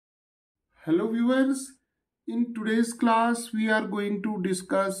Hello viewers, in today's class we are going to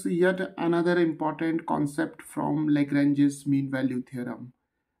discuss yet another important concept from Lagrange's mean value theorem,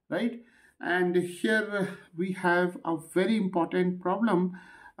 right? And here we have a very important problem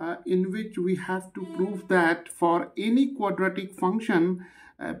in which we have to prove that for any quadratic function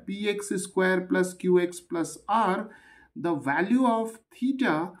px square plus qx plus r, the value of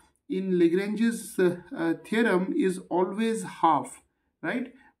theta in Lagrange's theorem is always half,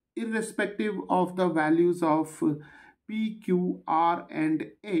 right? Irrespective of the values of p, q, r and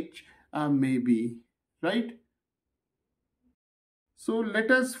h may be, right? So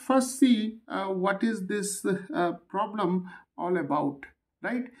let us first see what is this problem all about,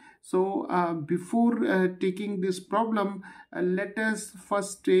 right? So before taking this problem, let us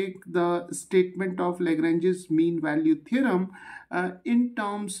first take the statement of Lagrange's mean value theorem in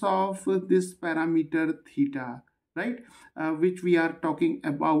terms of this parameter theta, right? Which we are talking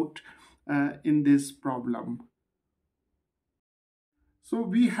about in this problem. So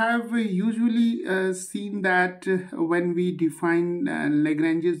we have usually seen that when we define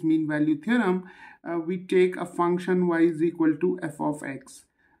Lagrange's mean value theorem, we take a function y is equal to f of x,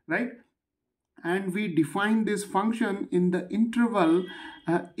 right? And we define this function in the interval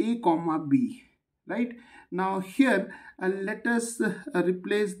a comma b, right? Now here let us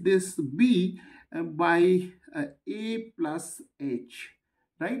replace this b by a plus h,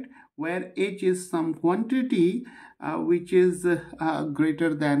 right, where h is some quantity which is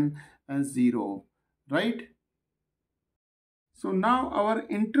greater than 0, right? So now our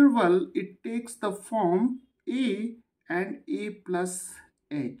interval, it takes the form a and a plus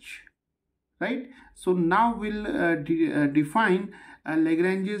h, right? So now we'll define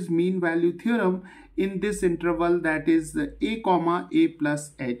Lagrange's mean value theorem in this interval, that is a comma a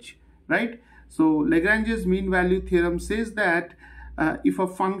plus h, right? So Lagrange's mean value theorem says that if a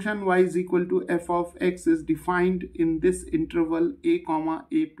function y is equal to f of x is defined in this interval a comma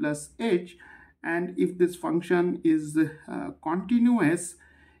a plus h, and if this function is continuous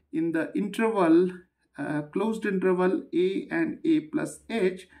in the interval closed interval a and a plus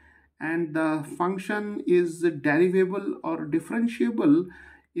h, and the function is derivable or differentiable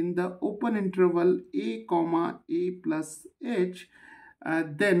in the open interval a comma a plus h,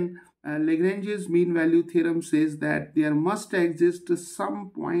 then Lagrange's mean value theorem says that there must exist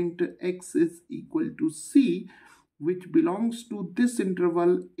some point x is equal to c which belongs to this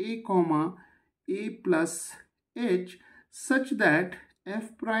interval a comma a plus h, such that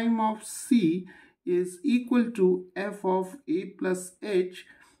f prime of c is equal to f of a plus h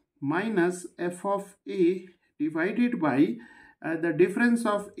minus f of a divided by the difference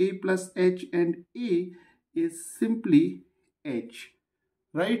of a plus h and a is simply h,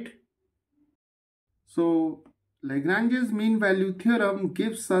 right? So Lagrange's mean value theorem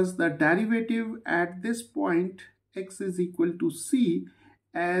gives us the derivative at this point x is equal to c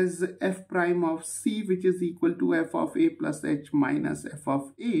as f prime of c, which is equal to f of a plus h minus f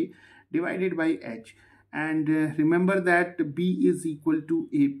of a divided by h. And remember that b is equal to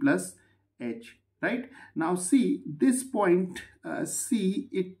a plus h, right? Now see, this point c,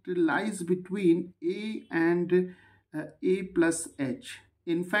 it lies between a and a plus h.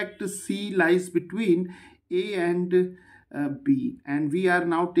 In fact, c lies between a and b, and we are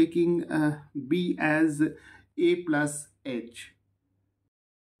now taking b as a plus h.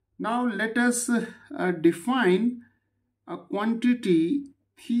 Now let us define a quantity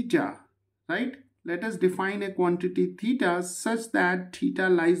theta, right? Let us define a quantity theta such that theta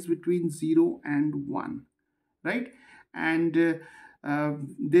lies between 0 and 1, right? And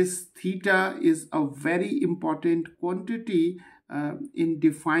this theta is a very important quantity in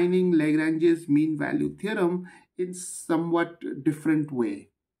defining Lagrange's mean value theorem in somewhat different way.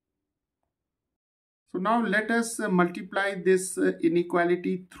 So now let us multiply this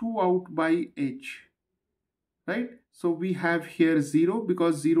inequality throughout by h, right? So we have here 0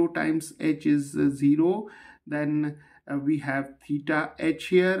 because 0 times h is 0. Then we have theta h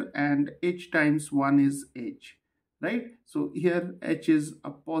here, and h times 1 is h, right? So here h is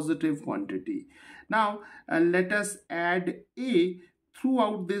a positive quantity. Now let us add a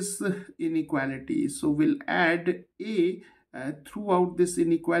throughout this inequality. So we'll add a throughout this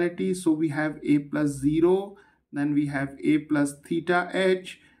inequality. So we have a plus 0, then we have a plus theta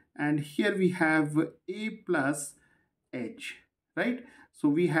h, and here we have a plus h, right? So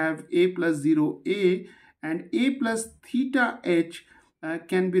we have a plus 0a, and a plus theta h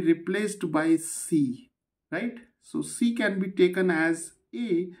can be replaced by c, right? So c can be taken as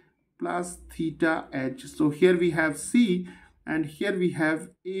a plus theta h. So here we have c, and here we have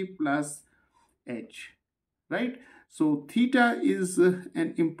a plus h, right? So theta is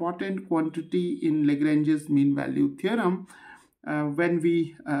an important quantity in Lagrange's mean value theorem. When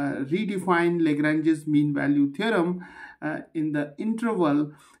we redefine Lagrange's mean value theorem in the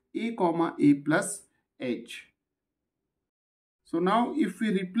interval a comma a plus h. So now if we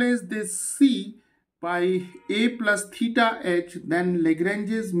replace this c by a plus theta h, then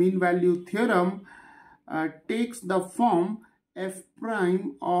Lagrange's mean value theorem takes the form f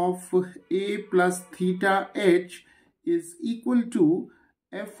prime of a plus theta h is equal to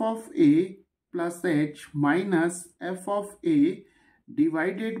f of a plus h minus f of a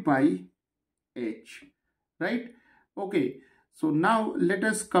divided by h, right? Okay, so now let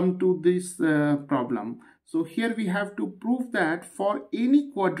us come to this problem. So here we have to prove that for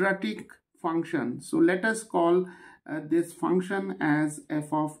any quadratic function, so let us call this function as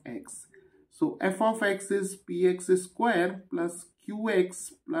f of x. So f of x is px square plus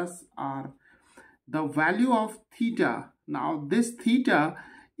qx plus r. The value of theta, now this theta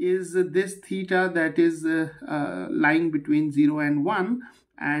is this theta that is lying between 0 and 1,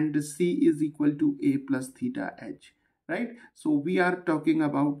 and c is equal to a plus theta h, right? So we are talking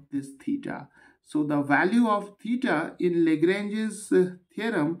about this theta. So the value of theta in Lagrange's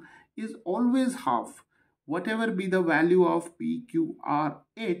theorem is always half, whatever be the value of p, q, r,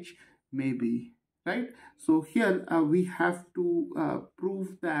 h may be, right? So here we have to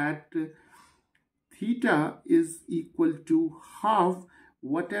prove that theta is equal to half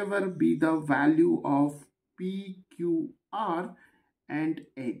whatever be the value of p, q, r and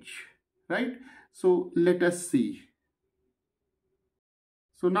h, right? So let us see.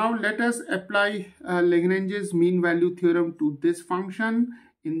 So now let us apply Lagrange's mean value theorem to this function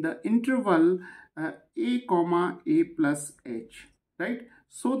in the interval a comma a plus h, right?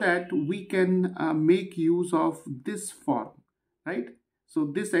 So that we can make use of this form, right? So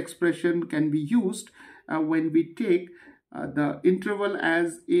this expression can be used when we take the interval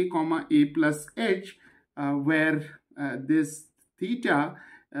as a comma a plus h, where this theta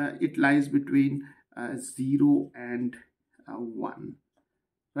it lies between 0 and 1,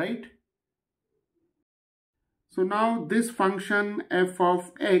 right? So now this function f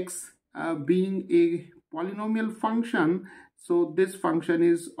of x being a polynomial function, so this function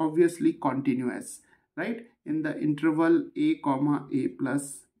is obviously continuous, right, in the interval a comma a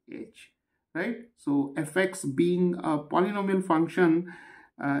plus h, right? So fx being a polynomial function,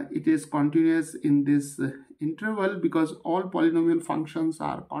 it is continuous in this interval because all polynomial functions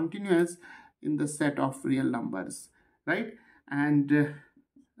are continuous in the set of real numbers, right? And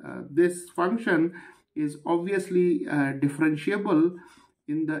this function is obviously differentiable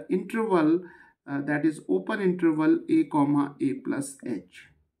in the interval that is open interval a comma a plus h,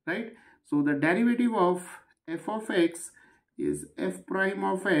 right? So the derivative of f of x is f prime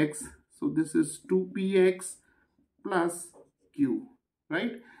of x, so this is 2px plus q,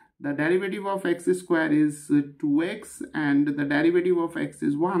 right? The derivative of x square is 2x, and the derivative of x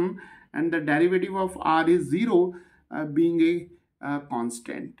is 1, and the derivative of r is 0, being a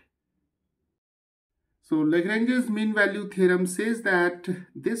constant. So Lagrange's mean value theorem says that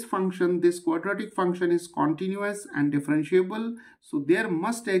this function, this quadratic function, is continuous and differentiable. So there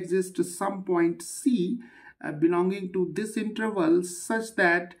must exist some point c belonging to this interval such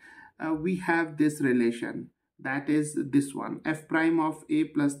that we have this relation. That is this one, f prime of a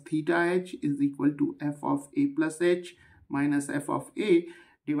plus theta h is equal to f of a plus h minus f of a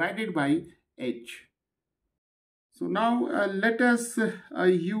divided by h. So now let us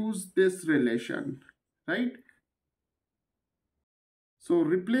use this relation, right? So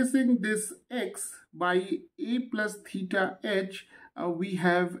replacing this x by a plus theta h, we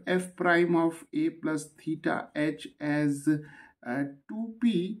have f prime of a plus theta h as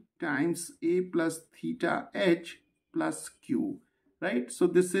 2p times a plus theta h plus q, right? So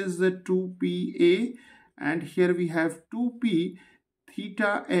this is 2pa, and here we have 2p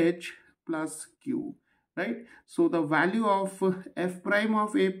theta h plus q, right? So the value of f prime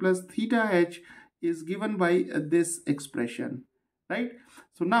of a plus theta h is given by this expression, right?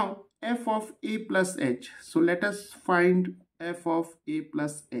 So now f of a plus h, so let us find f of a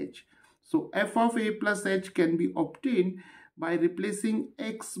plus h. So f of a plus h can be obtained by replacing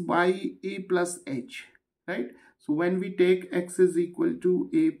x by a plus h, right? So when we take x is equal to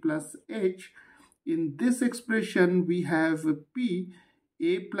a plus h, in this expression we have p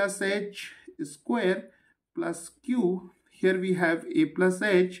a plus h square plus q, here we have a plus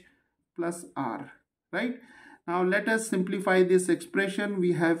h plus r, right? Now let us simplify this expression.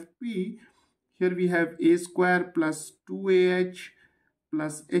 We have p, here we have a square plus 2ah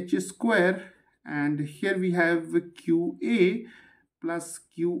plus h square, and here we have qa plus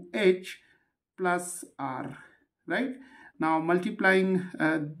qh plus r, right? Now multiplying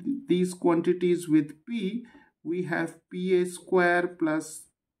these quantities with p, we have pa square plus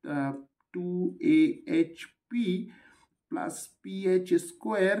 2ahp plus ph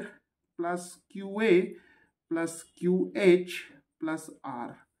square plus qa plus qh plus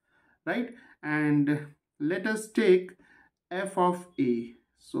r, right? And let us take f of a.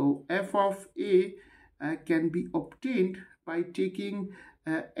 So f of a can be obtained by taking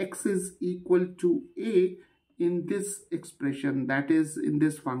x is equal to a in this expression, that is in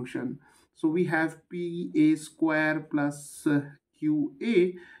this function. So we have pa square plus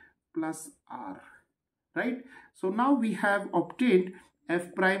qa plus r, right? So now we have obtained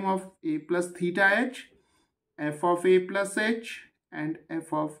f prime of a plus theta h, f of a plus h, and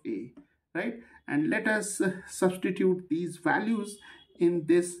f of a, right? And let us substitute these values in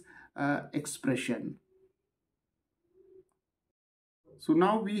this expression. So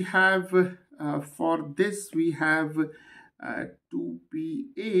now we have for this we have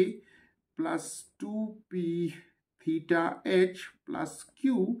 2pa plus 2p theta h plus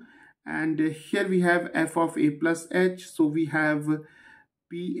q, and here we have f of a plus h. So we have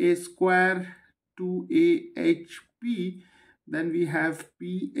pa square 2ahp, then we have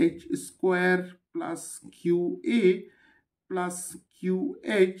ph square plus qa plus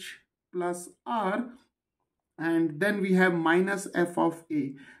qh plus r, and then we have minus f of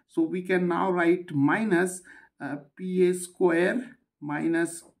a. So we can now write minus pa square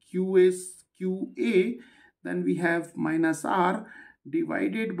minus qa, then we have minus r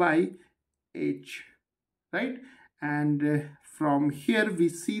divided by h, right? And from here we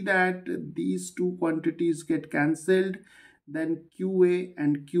see that these two quantities get cancelled, then qa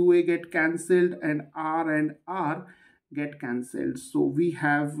and qa get cancelled, and r get cancelled. So we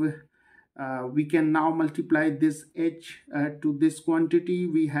have we can now multiply this h to this quantity.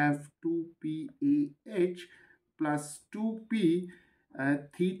 We have 2pah plus 2p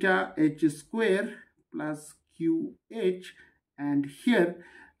theta h square plus qh, and here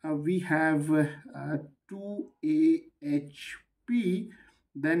we have 2ahp,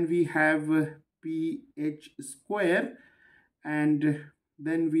 then we have ph square, and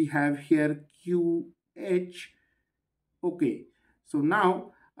then we have here qh. Okay, so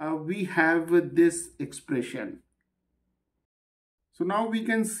now we have this expression. So now we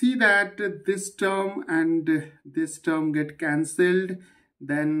can see that this term and this term get cancelled,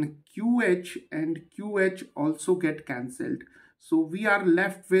 then QH and QH also get cancelled. So we are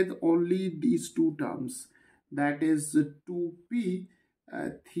left with only these two terms, that is 2p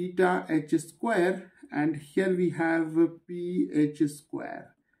theta h square, and here we have ph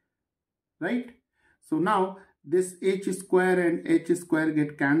square, right? So now this h square and h square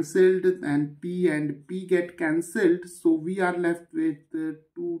get cancelled, and p get cancelled. So we are left with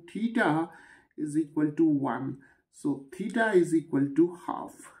 2 theta is equal to 1. So theta is equal to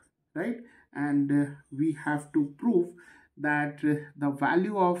half, right? And we have to prove that the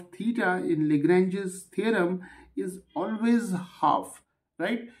value of theta in Lagrange's theorem is always half,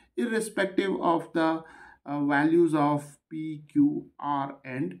 right? Irrespective of the values of p, q, r,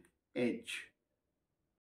 and h.